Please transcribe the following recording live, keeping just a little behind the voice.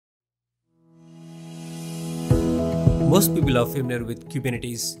Most people are familiar with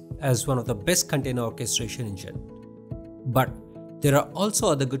Kubernetes as one of the best container orchestration engine. But there are also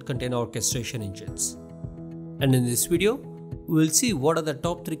other good container orchestration engines. And in this video, we will see what are the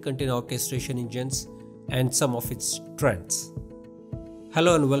top 3 container orchestration engines and some of its trends.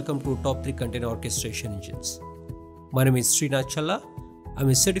 Hello and welcome to Top 3 Container Orchestration Engines. My name is Srinath Challa. I'm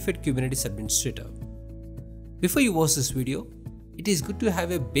a certified Kubernetes administrator. Before you watch this video, it is good to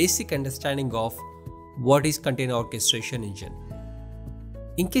have a basic understanding of what is container orchestration engine.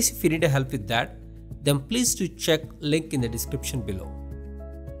 In case if you need help with that, then please do check link in the description below.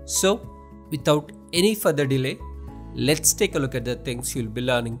 So, without any further delay, let's take a look at the things you'll be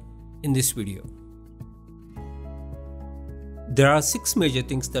learning in this video. There are 6 major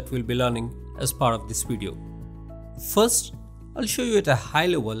things that we'll be learning as part of this video. First, I'll show you at a high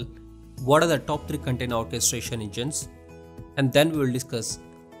level what are the top 3 container orchestration engines, and then we will discuss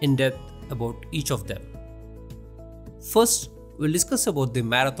in depth about each of them. First, we'll discuss about the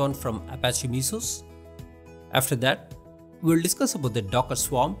Marathon from Apache Mesos. After that, we'll discuss about the Docker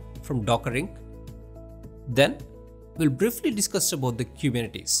Swarm from Docker Inc. Then, we'll briefly discuss about the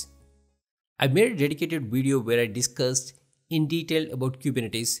Kubernetes. I made a dedicated video where I discussed in detail about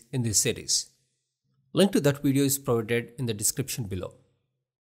Kubernetes in this series. Link to that video is provided in the description below.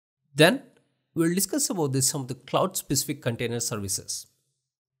 Then, we'll discuss about some of the cloud-specific container services.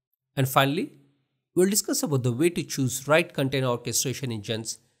 And finally, we'll discuss about the way to choose right container orchestration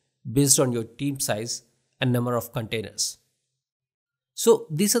engines based on your team size and number of containers. So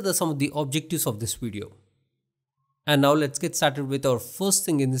these are some of the objectives of this video. And now let's get started with our first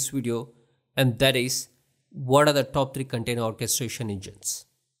thing in this video, and that is what are the top 3 container orchestration engines.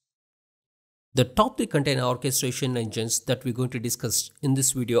 The top 3 container orchestration engines that we're going to discuss in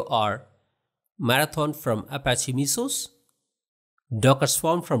this video are Marathon from Apache Mesos, Docker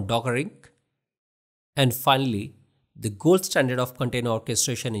Swarm from Docker Inc., and finally, the gold standard of container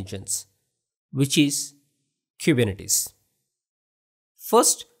orchestration engines, which is Kubernetes.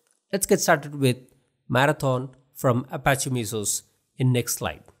 First, let's get started with Marathon from Apache Mesos in next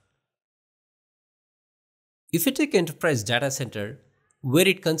slide. If you take enterprise data center, where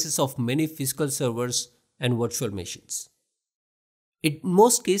it consists of many physical servers and virtual machines. In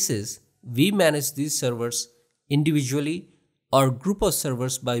most cases, we manage these servers individually or group of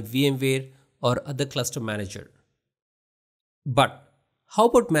servers by VMware or other cluster manager. But how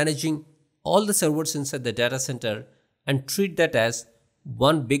about managing all the servers inside the data center and treat that as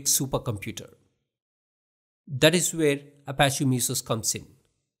one big supercomputer? That is where Apache Mesos comes in.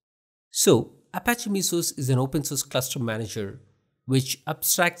 So, Apache Mesos is an open source cluster manager which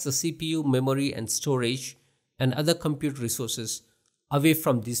abstracts the CPU, memory, and storage and other compute resources away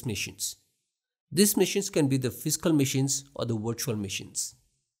from these machines. These machines can be the physical machines or the virtual machines.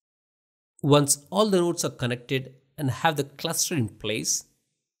 Once all the nodes are connected and have the cluster in place,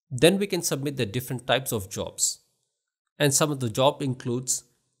 then we can submit the different types of jobs. And some of the job includes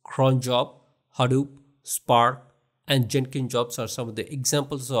cron job, Hadoop, Spark, and Jenkins jobs are some of the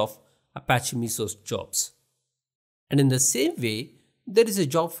examples of Apache Mesos jobs. And in the same way, there is a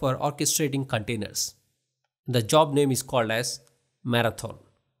job for orchestrating containers. The job name is called as Marathon.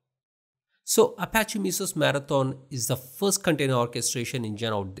 So Apache Mesos Marathon is the first container orchestration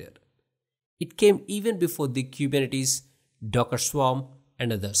engine out there. It came even before the Kubernetes, Docker Swarm,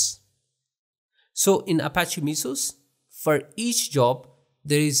 and others. So in Apache Mesos, for each job,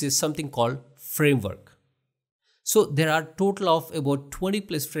 there is something called framework. So there are total of about 20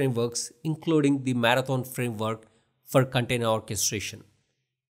 plus frameworks, including the Marathon framework for container orchestration.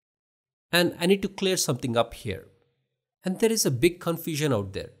 And I need to clear something up here. And there is a big confusion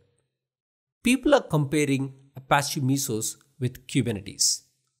out there. People are comparing Apache Mesos with Kubernetes.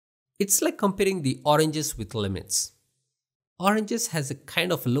 It's like comparing the oranges with lemons. Oranges has a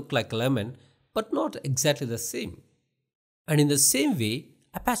kind of look like lemon, but not exactly the same. And in the same way,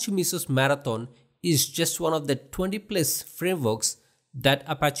 Apache Mesos Marathon is just one of the 20 plus frameworks that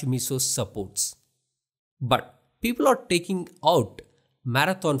Apache Mesos supports. But people are taking out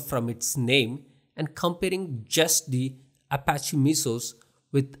Marathon from its name and comparing just the Apache Mesos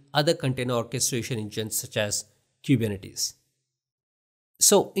with other container orchestration engines such as Kubernetes.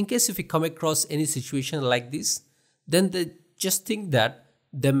 So in case if you come across any situation like this, then they just think that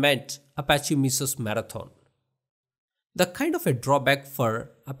they meant Apache Mesos Marathon. The kind of a drawback for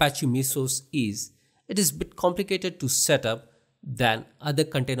Apache Mesos is it is a bit complicated to set up than other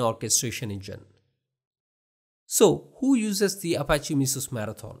container orchestration engine. So who uses the Apache Mesos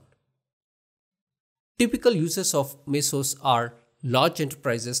Marathon? Typical users of Mesos are large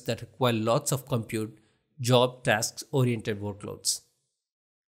enterprises that require lots of compute, job tasks oriented workloads.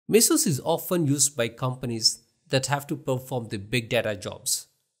 Mesos is often used by companies that have to perform the big data jobs.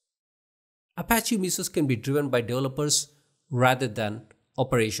 Apache Mesos can be driven by developers rather than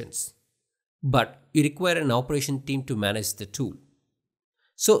operations, but you require an operation team to manage the tool.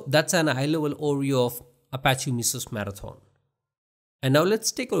 So that's an high-level overview of Apache Mesos Marathon. And now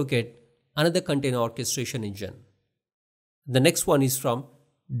let's take a look at another container orchestration engine. The next one is from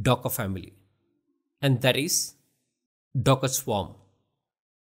Docker family, and that is Docker Swarm.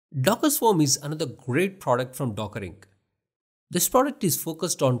 Docker Swarm is another great product from Docker Inc. This product is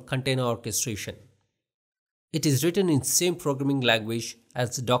focused on container orchestration. It is written in same programming language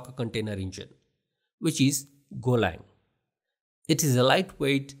as the Docker Container Engine, which is Golang. It is a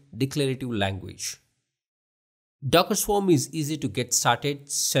lightweight declarative language. Docker Swarm is easy to get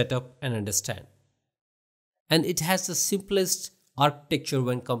started, set up, and understand. And it has the simplest architecture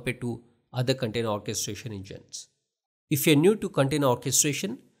when compared to other container orchestration engines. If you're new to container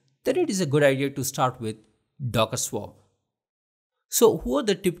orchestration, then it is a good idea to start with Docker Swarm. So, who are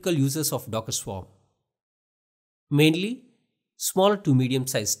the typical users of Docker Swarm? Mainly smaller to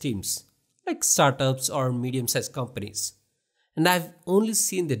medium-sized teams, like startups or medium-sized companies. And I've only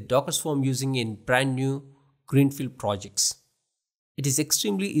seen the Docker Swarm using in brand new greenfield projects. It is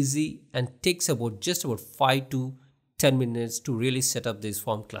extremely easy and takes just about 5 to 10 minutes to really set up the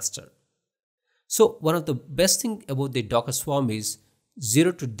Swarm cluster. So one of the best things about the Docker Swarm is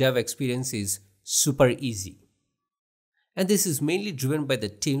zero to dev experience is super easy. And this is mainly driven by the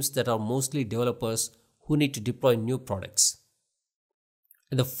teams that are mostly developers who need to deploy new products.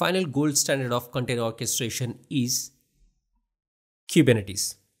 And the final gold standard of container orchestration is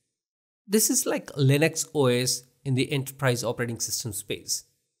Kubernetes. This is like Linux OS in the enterprise operating system space.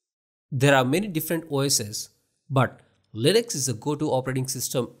 There are many different OSs, but Linux is the go-to operating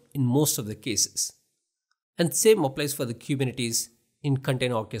system in most of the cases. And same applies for the Kubernetes in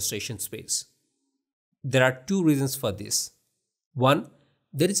container orchestration space. There are two reasons for this. One,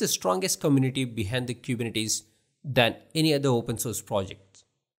 there is a strongest community behind the Kubernetes than any other open source project.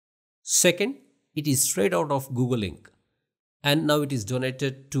 Second, it is straight out of Google Inc. And now it is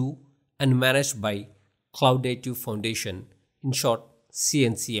donated to and managed by Cloud Native Foundation, in short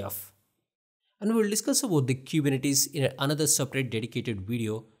CNCF. And we will discuss about the Kubernetes in another separate dedicated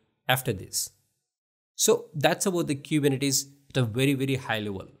video after this. So that's about the Kubernetes at a very high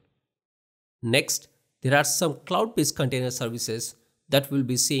level. Next, there are some cloud-based container services that we'll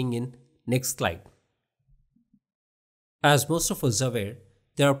be seeing in next slide. As most of us are aware,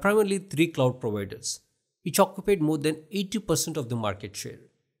 there are primarily 3 cloud providers, which occupied more than 80% of the market share.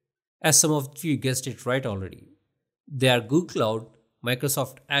 As some of you guessed it right already. They are Google Cloud,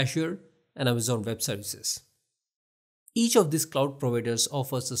 Microsoft Azure, and Amazon Web Services. Each of these cloud providers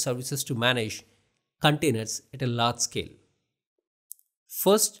offers the services to manage containers at a large scale.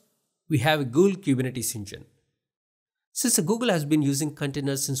 First, we have a Google Kubernetes engine. Since Google has been using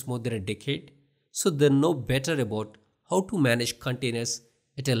containers since more than a decade, so they know better about how to manage containers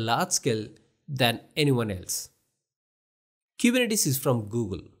at a large scale than anyone else. Kubernetes is from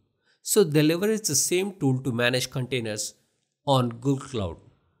Google, so they leverage the same tool to manage containers on Google Cloud.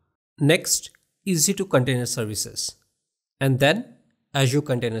 Next, EC2 Container Services, and then Azure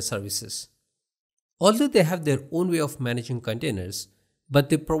Container Services. Although they have their own way of managing containers, but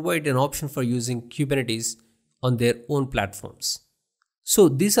they provide an option for using Kubernetes on their own platforms. So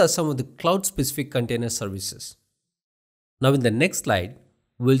these are some of the cloud-specific container services. Now in the next slide,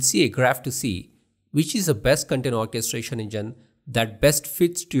 we'll see a graph to see which is the best container orchestration engine that best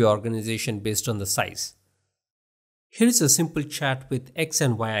fits to your organization based on the size. Here is a simple chart with X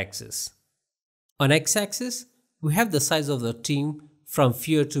and Y axis. On X axis, we have the size of the team from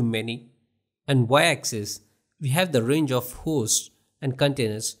fewer to many, and Y axis, we have the range of hosts and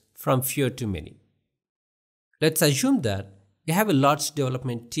containers from fewer to many. Let's assume that you have a large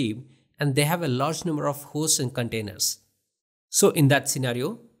development team and they have a large number of hosts and containers. So in that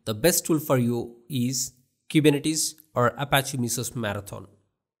scenario, the best tool for you is Kubernetes or Apache Mesos Marathon.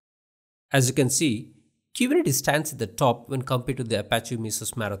 As you can see, Kubernetes stands at the top when compared to the Apache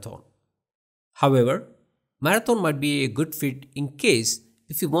Mesos Marathon. However, Marathon might be a good fit in case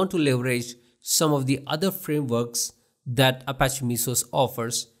if you want to leverage some of the other frameworks that Apache Mesos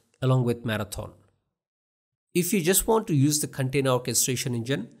offers along with Marathon. If you just want to use the container orchestration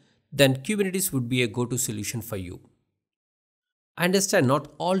engine, then Kubernetes would be a go-to solution for you. I understand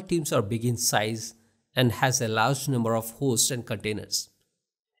not all teams are big in size and has a large number of hosts and containers.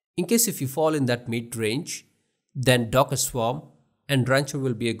 In case if you fall in that mid-range, then Docker Swarm and Rancher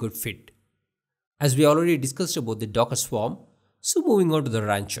will be a good fit. As we already discussed about the Docker Swarm, so moving on to the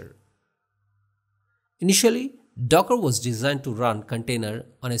Rancher. Initially, Docker was designed to run container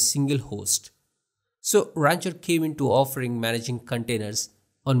on a single host. So Rancher came into offering managing containers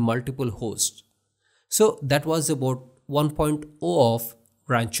on multiple hosts. So that was about 1.0 of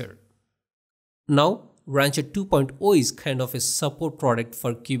Rancher. Now Rancher 2.0 is kind of a support product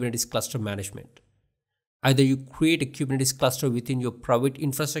for Kubernetes cluster management. Either you create a Kubernetes cluster within your private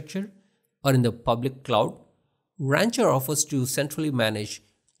infrastructure or in the public cloud, Rancher offers to centrally manage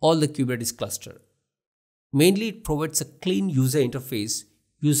all the Kubernetes cluster. Mainly, it provides a clean user interface,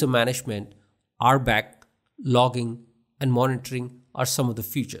 user management, RBAC, logging, and monitoring are some of the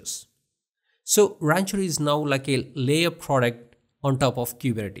features. So Rancher is now like a layer product on top of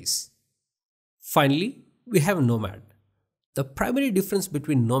Kubernetes. Finally, we have Nomad. The primary difference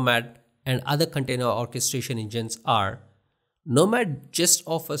between Nomad and other container orchestration engines are Nomad just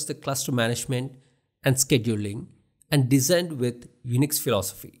offers the cluster management and scheduling and designed with Unix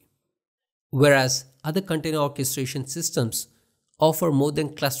philosophy, whereas other container orchestration systems offer more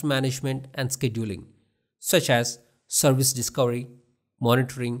than cluster management and scheduling, such as service discovery,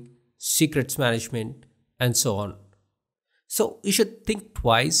 monitoring, secrets management, and so on. So you should think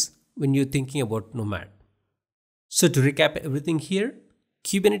twice when you're thinking about Nomad. So to recap everything here,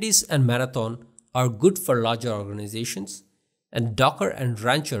 Kubernetes and Marathon are good for larger organizations, and Docker and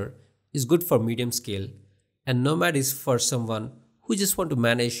Rancher is good for medium scale, and Nomad is for someone who just want to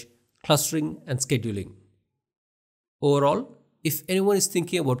manage clustering and scheduling. Overall, if anyone is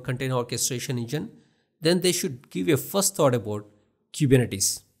thinking about container orchestration engine, then they should give a first thought about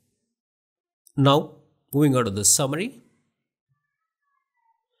Kubernetes. Now, moving on to the summary.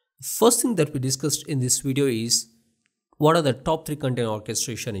 First thing that we discussed in this video is what are the top 3 container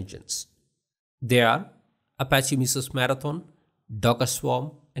orchestration engines. They are Apache Mesos Marathon, Docker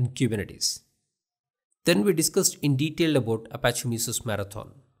Swarm, and Kubernetes. Then we discussed in detail about Apache Mesos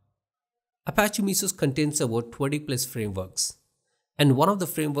Marathon. Apache Mesos contains about 20 plus frameworks, and one of the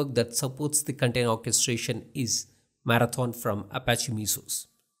frameworks that supports the container orchestration is Marathon from Apache Mesos.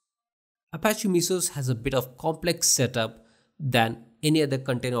 Apache Mesos has a bit of complex setup than any other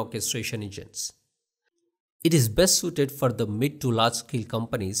container orchestration engines. It is best suited for the mid to large scale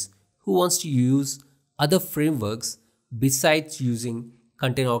companies who wants to use other frameworks besides using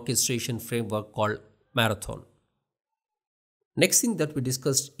container orchestration framework called Marathon. Next thing that we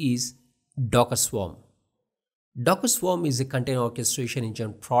discussed is Docker Swarm. Docker Swarm is a container orchestration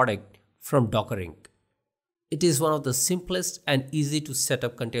engine product from Docker Inc. It is one of the simplest and easy to set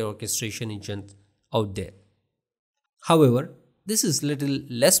up container orchestration engines out there. However, this is little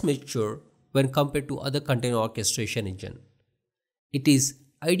less mature when compared to other container orchestration engine. It is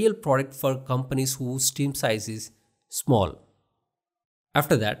ideal product for companies whose team size is small.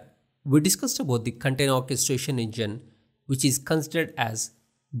 After that, we discussed about the container orchestration engine, which is considered as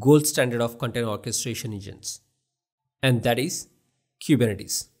gold standard of container orchestration engines, and that is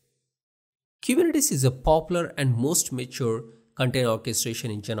Kubernetes. Kubernetes is a popular and most mature container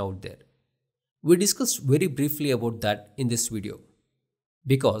orchestration engine out there. We discussed very briefly about that in this video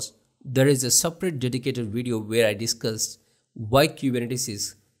because there is a separate dedicated video where I discussed why Kubernetes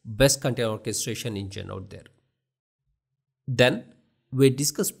is best container orchestration engine out there. Then we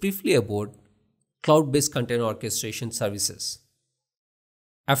discussed briefly about cloud-based container orchestration services.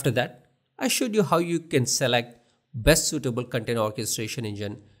 After that, I showed you how you can select best suitable container orchestration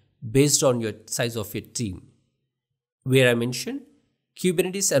engine based on your size of your team, where I mentioned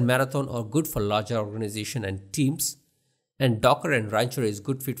Kubernetes and Marathon are good for larger organizations and teams, and Docker and Rancher is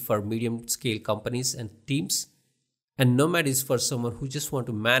good fit for medium scale companies and teams, and Nomad is for someone who just want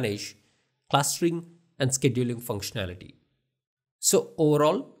to manage clustering and scheduling functionality. So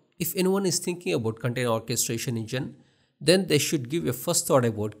overall, if anyone is thinking about container orchestration engine, then they should give a first thought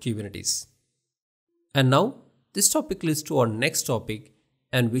about Kubernetes. And now this topic leads to our next topic,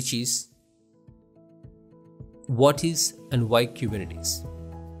 and which is what is and why Kubernetes.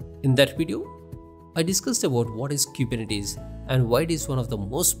 In that video, I discussed about what is Kubernetes and why it is one of the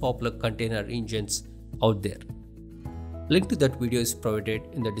most popular container engines out there. Link to that video is provided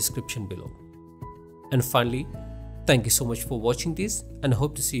in the description below. And finally, thank you so much for watching this, and I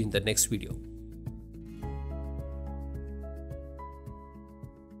hope to see you in the next video.